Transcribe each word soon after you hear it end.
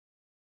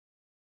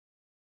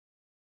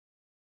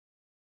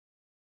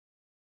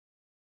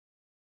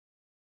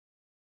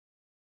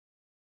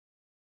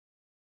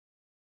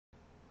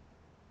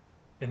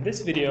In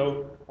this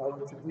video, I'll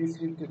introduce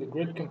you to the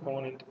grid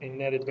component in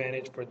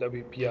NetAdvantage for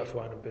WPF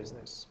line of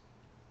business.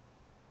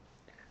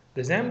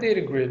 The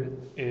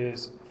XamDataGrid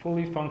is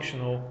fully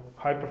functional,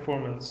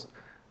 high-performance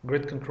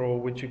grid control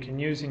which you can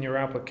use in your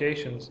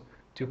applications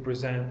to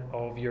present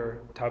all of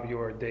your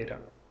tabular data.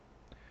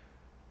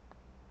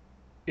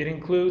 It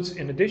includes,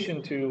 in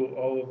addition to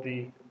all of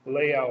the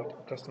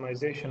layout,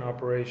 customization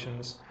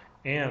operations,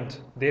 and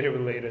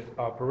data-related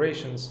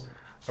operations,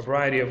 a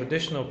variety of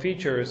additional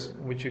features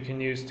which you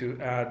can use to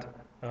add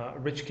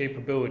rich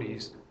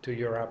capabilities to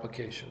your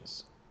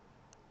applications.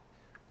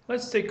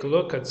 Let's take a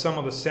look at some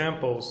of the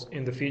samples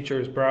in the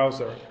features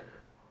browser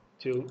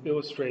to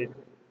illustrate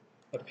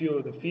a few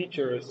of the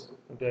features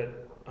that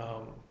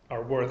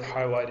are worth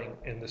highlighting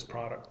in this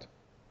product.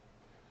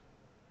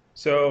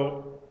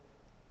 So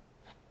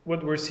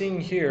what we're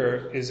seeing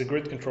here is a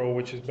grid control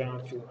which is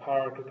bound to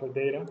hierarchical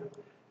data,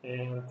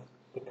 and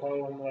the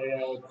column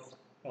layouts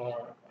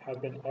have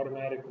been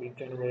automatically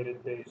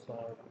generated based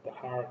on the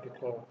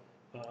hierarchical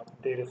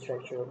data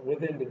structure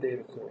within the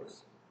data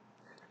source.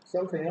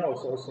 Something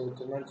else also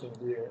to mention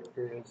here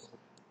is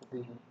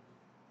the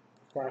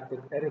fact that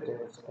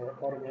editors are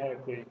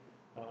automatically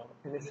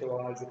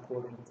initialized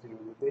according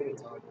to the data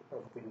type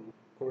of the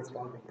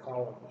corresponding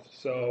columns.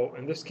 So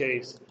in this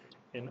case,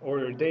 in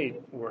order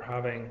date, we're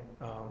having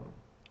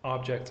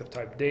objects of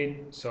type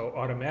date, so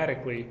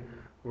automatically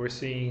we're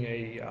seeing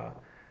a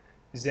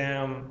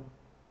XAM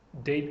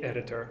date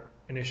editor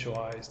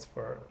initialized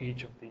for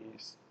each of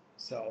these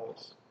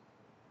cells.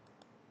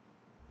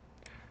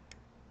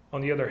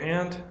 On the other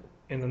hand,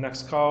 in the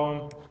next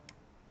column,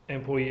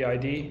 employee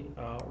ID,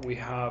 we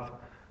have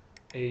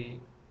a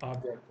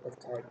object of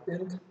type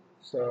int,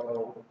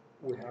 so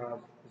we have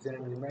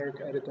XAM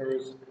numeric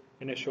editors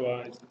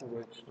initialized,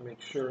 which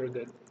make sure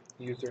that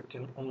the user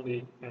can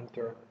only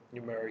enter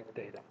numeric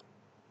data.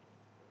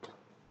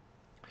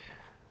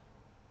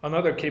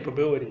 Another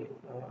capability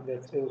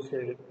that's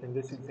illustrated in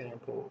this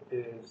example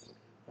is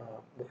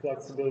the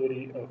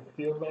flexibility of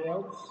field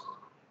layouts.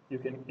 You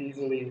can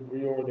easily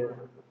reorder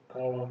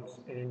columns,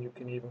 and you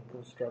can even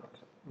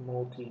construct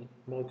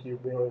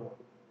multi-row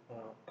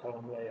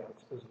column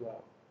layouts as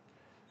well.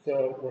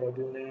 So what I'll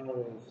do now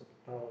is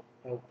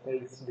I'll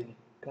place the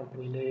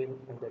company name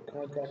under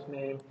contact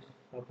name.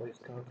 I'll place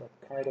contact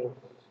title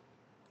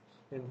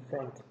in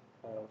front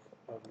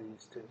of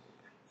these two.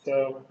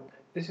 So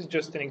this is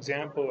just an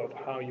example of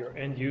how your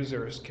end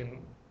users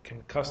can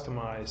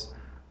customize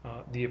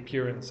the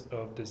appearance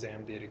of the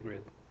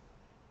XamDataGrid.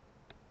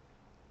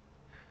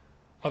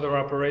 Other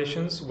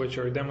operations which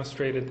are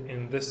demonstrated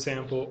in this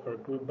sample are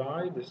group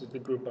by. This is the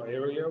group by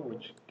area,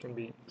 which can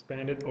be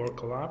expanded or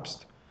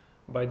collapsed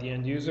by the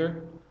end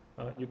user.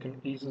 You can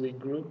easily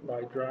group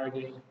by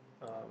dragging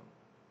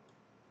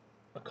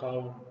a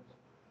column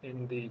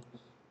in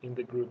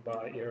the group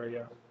by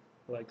area,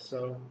 like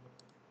so,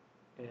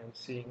 and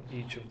seeing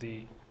each of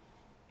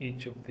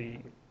the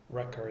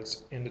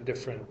records in the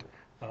different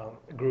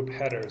group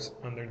headers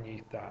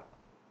underneath that.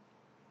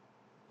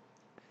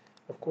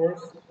 Of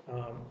course,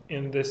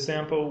 in this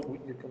sample,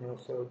 you can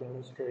also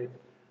demonstrate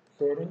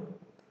sorting.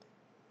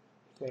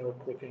 So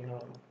clicking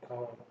on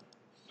column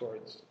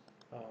sorts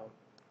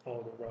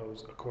all the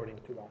rows according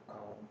to that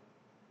column.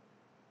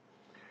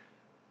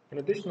 An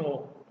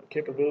additional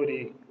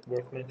capability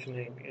worth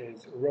mentioning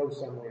is row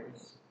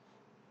summaries.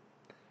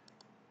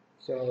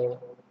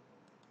 So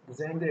the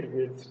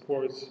XamDataGrid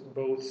supports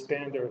both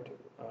standard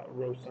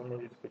row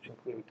summaries, which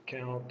include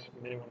count,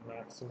 minimum,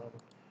 maximum,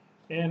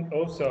 and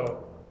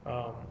also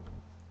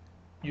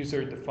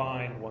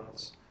user-defined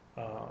ones.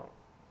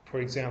 For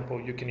example,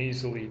 you can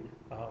easily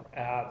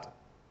add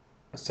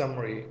a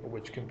summary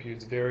which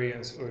computes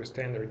variance or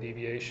standard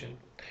deviation.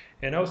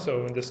 And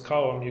also in this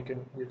column, you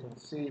can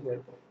see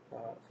that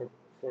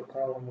for a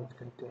column which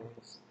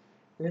contains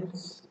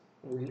ints,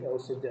 we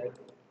also get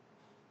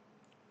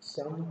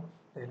sum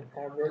and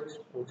average,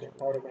 which are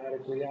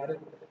automatically added,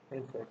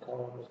 and for a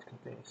column which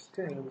contains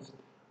strings,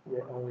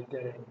 we're only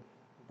getting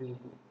the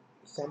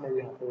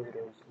summary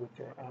operators which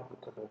are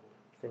applicable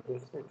for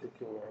this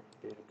particular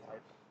data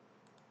type.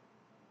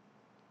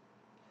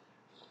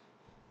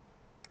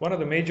 One of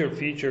the major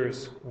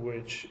features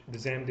which the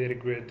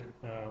XamDataGrid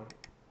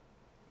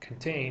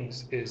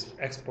contains is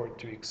export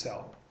to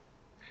Excel.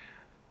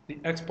 The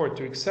export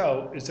to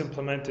Excel is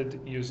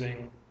implemented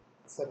using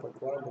a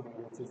separate library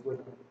which is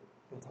written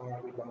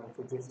entirely by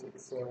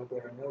logistics, so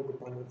there are no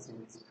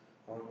dependencies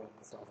on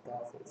Microsoft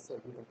Office. So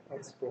you can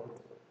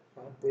export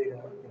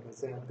data in the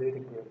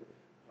XamDataGrid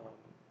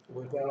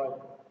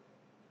without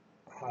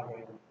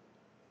having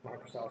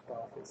Microsoft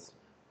Office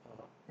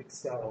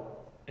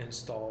Excel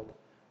installed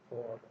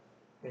or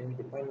any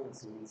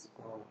dependencies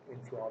on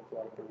interop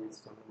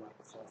libraries from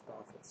Microsoft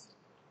Office.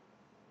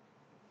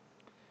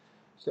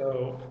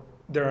 So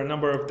there are a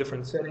number of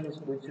different settings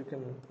which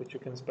you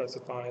can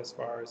specify as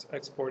far as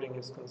exporting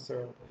is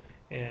concerned,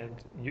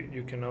 and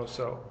you can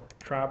also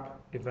trap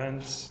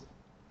events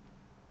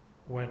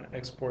when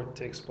export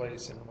takes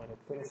place and when it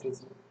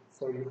finishes,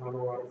 so you have a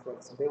lot of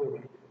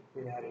flexibility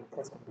in adding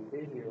custom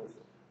behaviors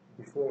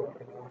before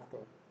and after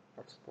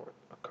export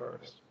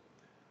occurs.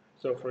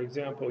 So for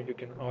example, you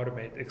can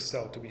automate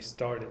Excel to be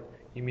started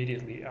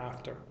immediately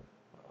after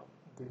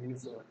the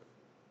user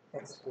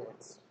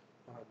exports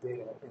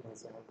data in a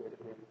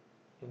XamDataGrid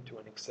into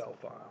an Excel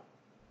file.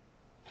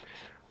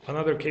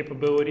 Another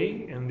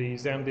capability in the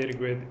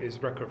XamDataGrid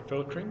is record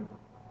filtering.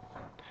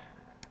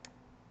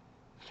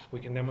 We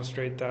can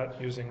demonstrate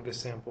that using this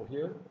sample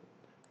here.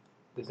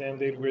 The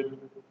XamDataGrid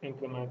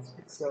implements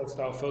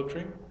Excel-style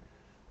filtering,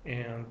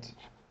 and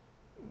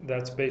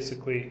that's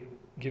basically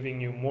giving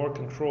you more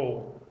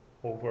control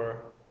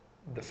over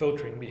the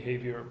filtering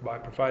behavior by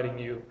providing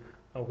you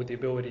with the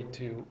ability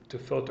to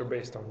filter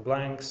based on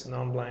blanks,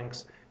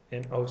 non-blanks,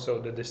 and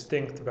also the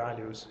distinct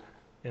values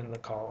in the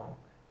column.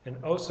 And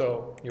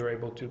also, you're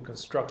able to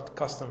construct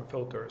custom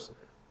filters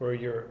where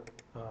you're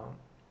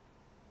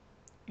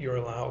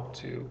allowed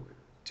to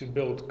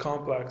build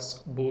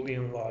complex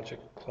Boolean logic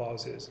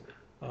clauses,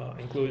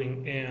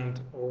 including and,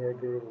 or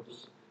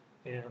groups,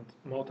 and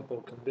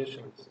multiple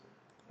conditions.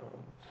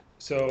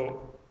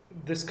 So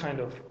this kind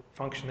of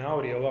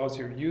functionality allows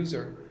your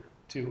user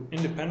to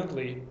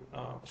independently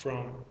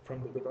from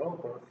the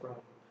developer, from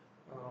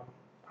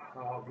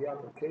how the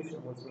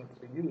application was meant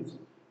to be used,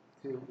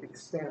 to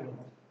extend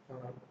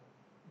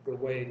the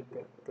way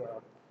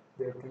that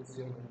they're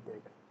consuming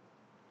data.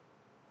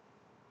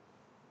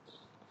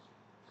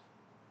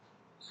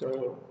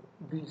 So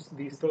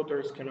these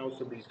filters can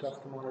also be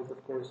customized.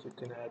 Of course, you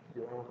can add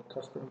your own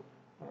custom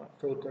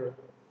filter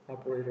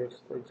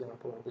operators. For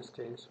example, in this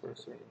case, we're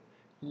seeing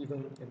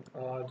even and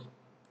odd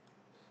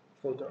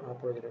filter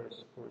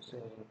operators. We're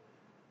seeing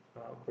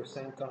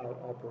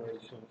percentile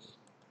operations,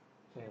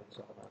 and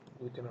so on.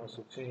 You can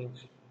also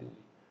change the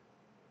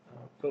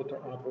filter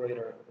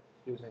operator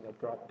using a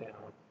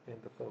drop-down in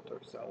the filter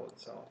cell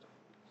itself.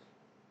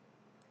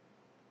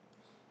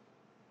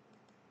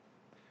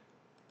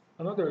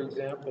 Another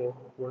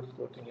example worth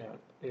looking at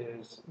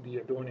is the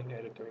adorning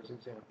editors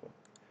example.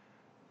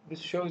 This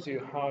shows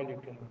you how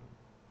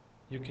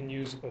you can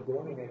use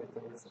adorning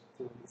editors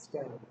to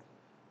extend,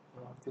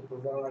 to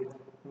provide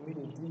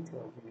really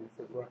detailed views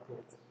of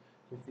records,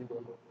 if you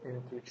will,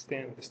 and to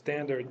extend the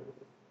standard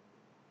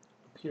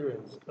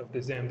appearance of the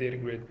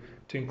XamDataGrid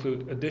to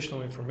include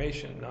additional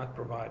information not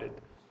provided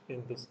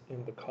in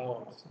the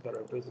columns that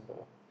are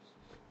visible.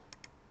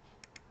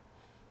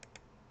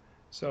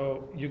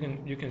 So you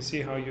can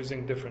see how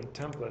using different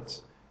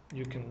templates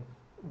you can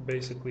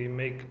basically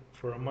make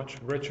for a much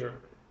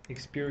richer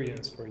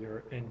experience for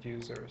your end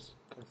users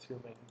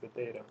consuming the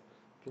data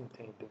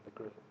contained in the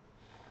grid.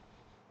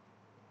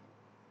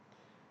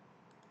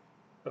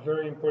 A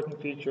very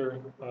important feature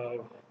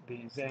of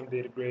the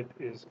XamDataGrid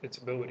is its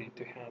ability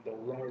to handle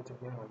large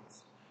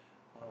amounts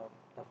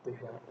of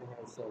data and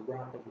also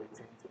rapidly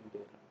changing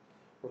data.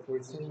 What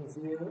we're seeing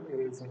here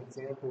is an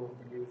example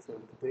of the use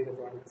of the data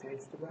value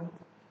changed event,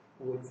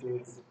 which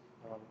is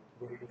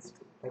raised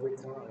every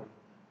time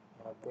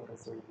there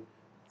is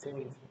a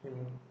change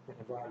in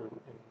a value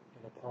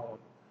in a column.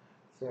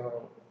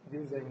 So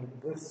using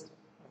this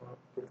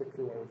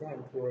particular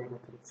event, we're able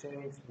to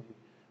change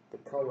the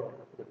color,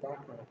 the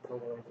background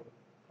color of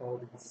all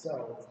these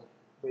cells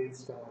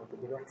based on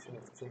the direction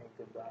of change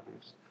of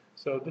values.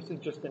 So this is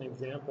just an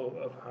example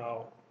of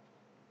how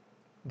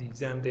the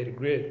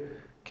XamDataGrid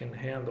can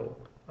handle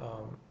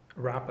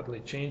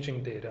rapidly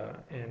changing data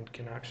and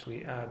can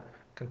actually add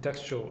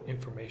contextual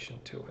information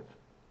to it.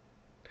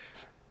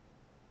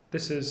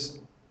 This is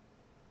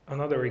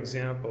another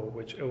example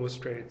which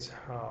illustrates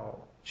how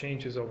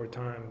changes over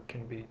time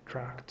can be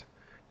tracked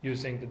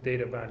using the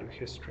data value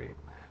history.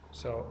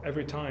 So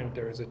every time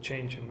there is a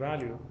change in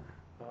value,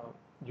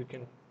 you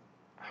can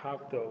have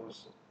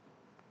those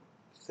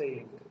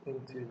saved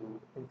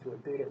into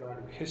a data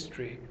value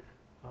history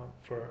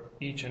for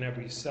each and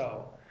every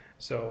cell.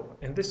 So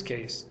in this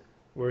case,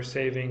 we're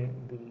saving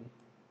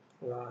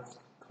the last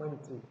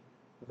 20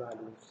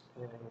 values,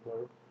 and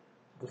we're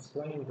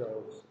displaying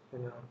those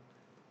in a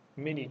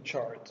mini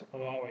chart,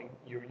 allowing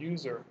your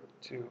user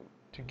to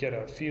get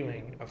a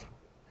feeling of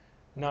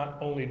not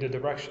only the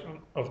direction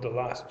of the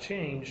last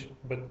change,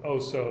 but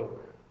also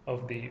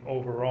of the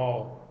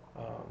overall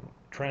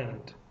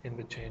trend in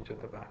the change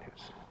of the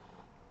values.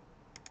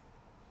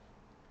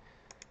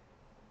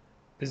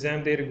 The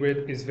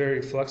XamDataGrid is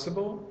very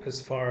flexible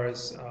as far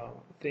as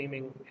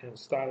theming and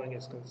styling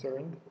is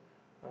concerned.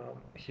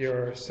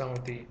 Here are some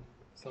of the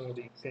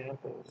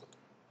examples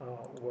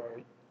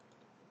where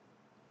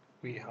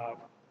we have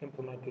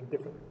implemented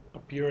different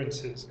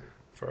appearances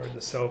for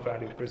the cell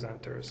value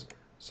presenters,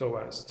 so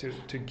as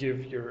to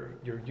give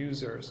your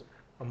users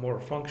a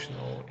more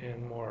functional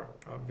and more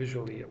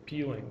visually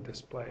appealing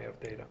display of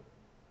data.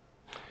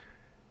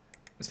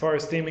 As far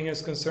as theming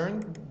is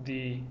concerned,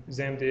 the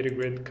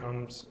XamDataGrid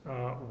comes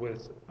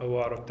with a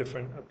lot of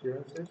different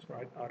appearances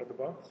right out of the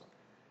box,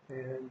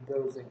 and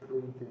those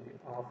include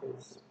the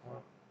Office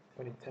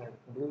 2010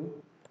 Blue,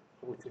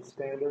 which is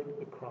standard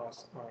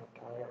across our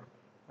entire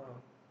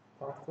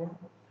platform.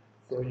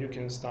 So you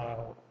can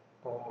style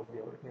all of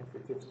your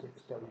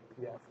infographics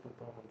WPF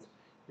components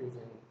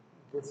using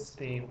this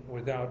theme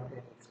without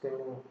any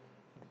external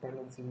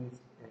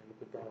dependencies and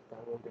without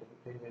downloading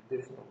any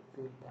additional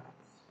theme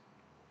packs.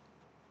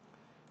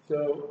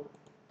 So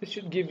this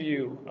should give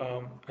you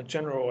a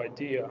general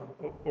idea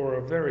or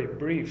a very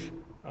brief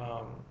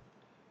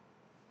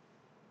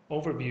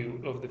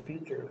overview of the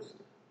features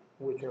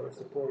which are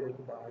supported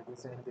by the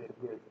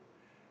XamDataGrid.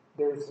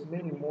 There's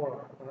many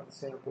more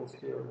samples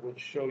here which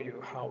show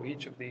you how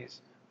each of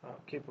these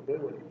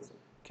capabilities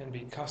can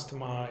be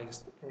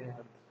customized and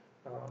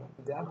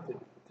adapted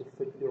to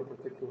fit your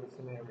particular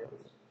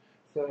scenarios.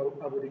 So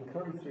I would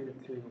encourage you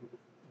to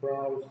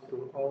browse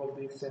through all of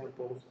these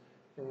samples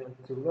and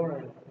to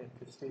learn and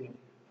to see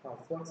how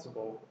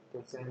flexible the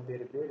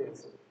XamDataGrid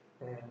is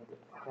and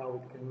how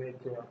it can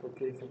make your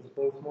applications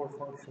both more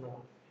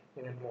functional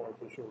and more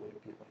visually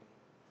appealing.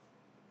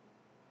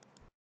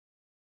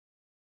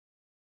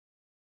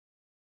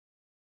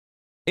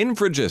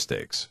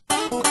 Infragistics.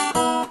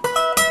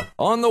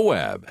 On the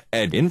web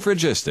at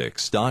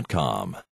infragistics.com.